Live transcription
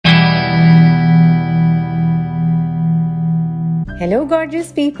Hello,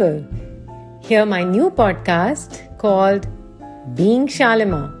 gorgeous people. Hear my new podcast called Being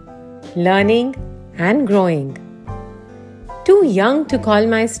Shalima, Learning and Growing. Too young to call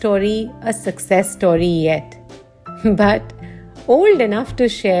my story a success story yet, but old enough to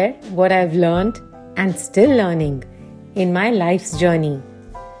share what I've learned and still learning in my life's journey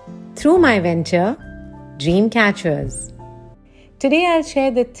through my venture, Dream Catchers. Today I'll share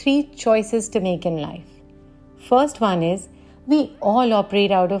the 3 choices to make in life. First one is, we all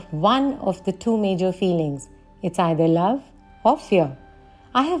operate out of one of the 2 major feelings. It's either love or fear.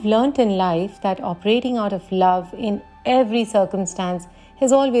 I have learnt in life that operating out of love in every circumstance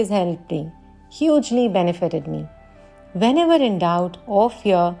has always helped me, hugely benefited me. Whenever in doubt or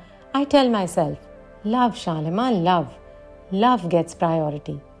fear, I tell myself, love Shalima, love. Love gets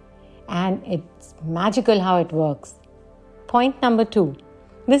priority. And it's magical how it works. Point number 2.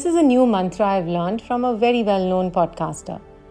 This is a new mantra I've learned from a very well-known podcaster.